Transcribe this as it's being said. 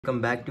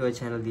Welcome back to our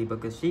channel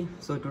deepaksg.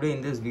 So today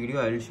in this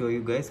video I will show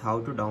you guys how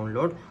to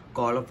download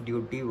Call of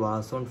Duty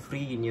Warzone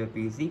free in your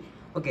PC.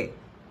 Okay,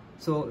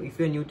 so if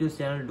you are new to this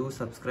channel, do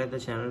subscribe the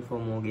channel for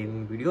more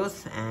gaming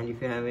videos, and if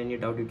you have any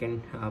doubt you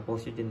can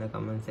post it in the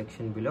comment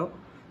section below.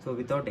 So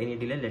without any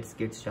delay, let's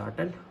get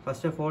started.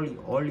 First of all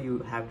you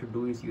have to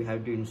do is you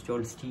have to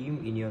install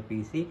Steam in your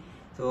PC.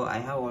 So I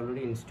have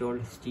already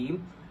installed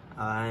Steam,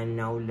 and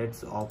now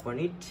let's open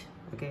it.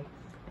 Okay,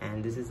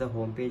 and this is the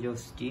home page of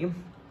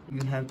Steam.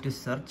 You have to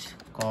search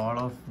Call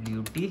of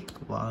Duty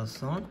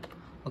Warzone.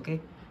 Okay,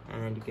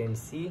 and you can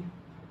see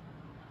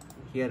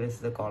here is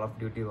the Call of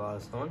Duty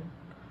Warzone.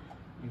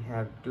 You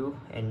have to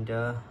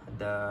enter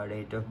the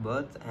date of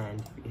birth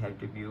and you have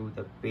to view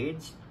the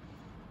page,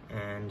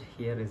 and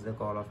here is the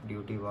Call of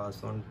Duty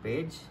Warzone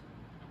page,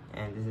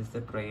 and this is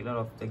the trailer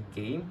of the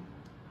game.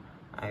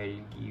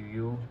 I'll give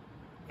you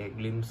a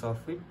glimpse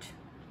of it,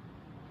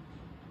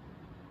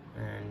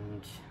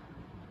 and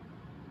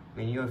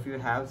many of you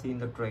have seen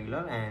the trailer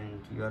and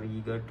you are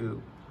eager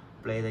to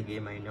play the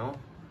game, I know.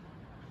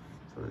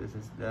 So this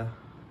is the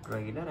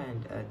trailer,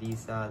 and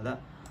these are the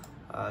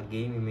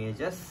game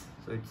images.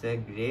 So it's a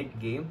great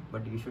game,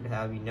 but you should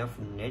have enough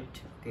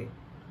net. Okay,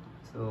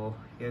 so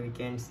here we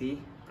can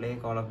see play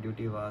Call of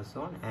Duty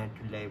Warzone, add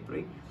to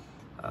library,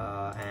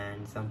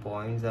 and some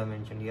points are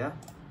mentioned here.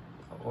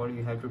 All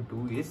you have to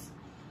do is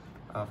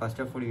first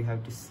of all you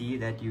have to see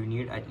that you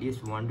need at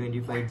least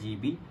 125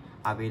 GB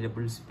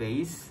available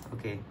space.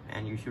 Okay,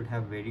 and you should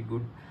have very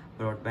good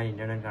broadband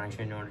internet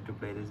connection in order to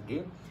play this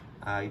game.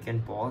 You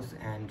can pause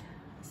and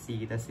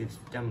see the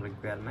system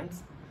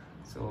requirements.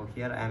 So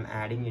here I am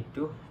adding it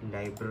to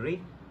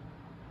library.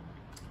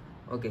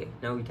 Okay,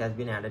 now it has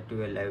been added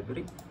to a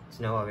library. It's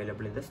now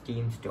available in the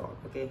Steam store.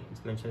 Okay,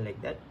 it's mentioned like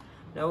that.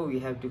 Now we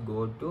have to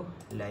go to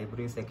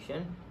library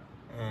section,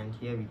 and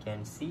here we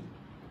can see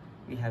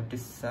we have to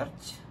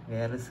search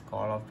where is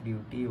Call of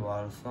Duty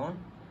Warzone.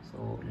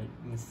 So let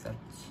me search.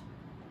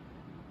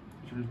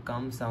 It will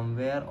come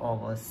somewhere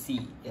over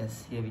C.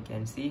 Yes, here we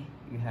can see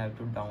you have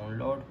to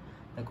download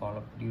the Call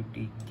of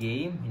Duty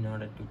game in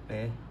order to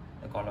play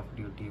the Call of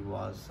Duty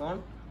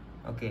Warzone.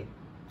 Okay,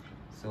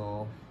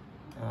 so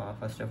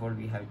first of all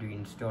we have to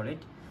install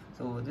it.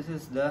 So this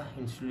is the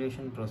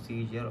installation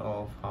procedure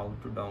of how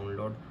to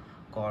download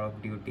Call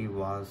of Duty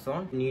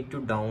Warzone. You need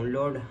to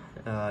download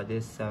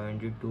this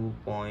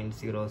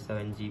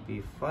 72.07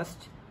 GB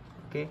first.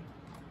 Okay,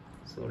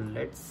 so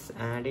let's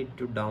add it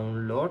to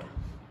download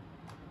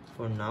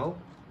for now.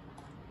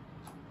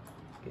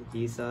 Okay,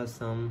 these are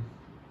some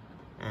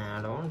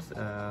add-ons.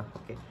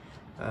 Okay,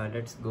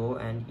 let's go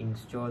and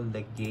install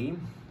the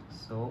game.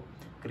 So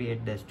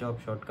create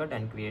desktop shortcut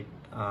and create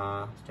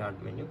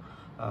start menu.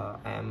 I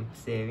am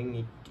saving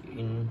it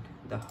in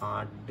the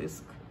hard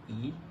disk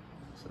E.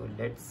 So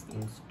let's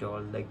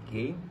install the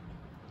game,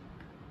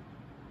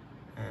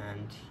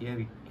 and here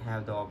we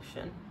have the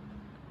option,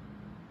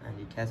 and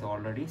it has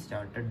already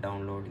started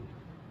downloading.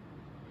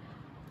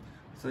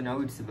 So now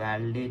it's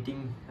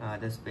validating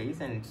the space,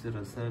 and it's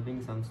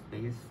reserving some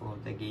space for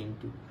the game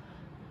to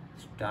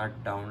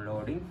start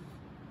downloading.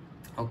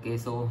 Okay,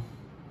 so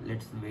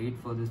let's wait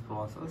for this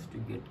process to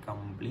get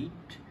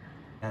complete.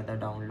 The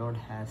download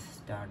has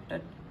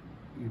started.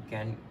 You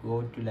can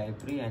go to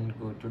library and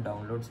go to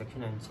download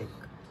section and check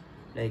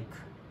like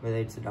whether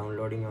it's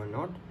downloading or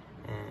not,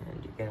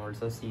 and you can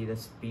also see the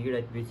speed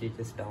at which it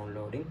is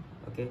downloading.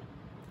 Okay,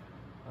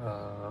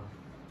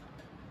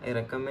 I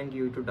recommend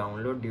you to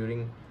download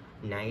during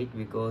night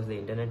because the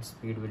internet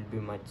speed will be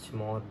much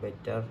more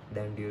better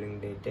than during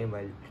daytime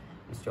while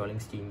installing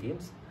Steam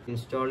games.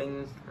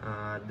 Installing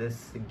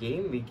this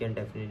game, we can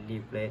definitely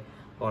play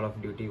Call of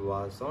Duty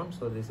Warzone.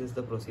 So this is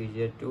the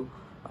procedure to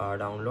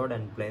download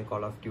and play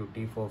Call of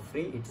Duty for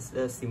free. It's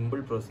a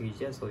simple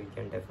procedure, so you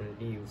can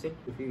definitely use it.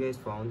 If you guys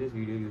found this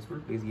video useful,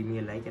 please give me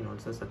a like and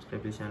also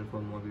subscribe to the channel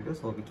for more videos.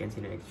 Hope we can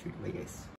see you in the next video. Bye guys.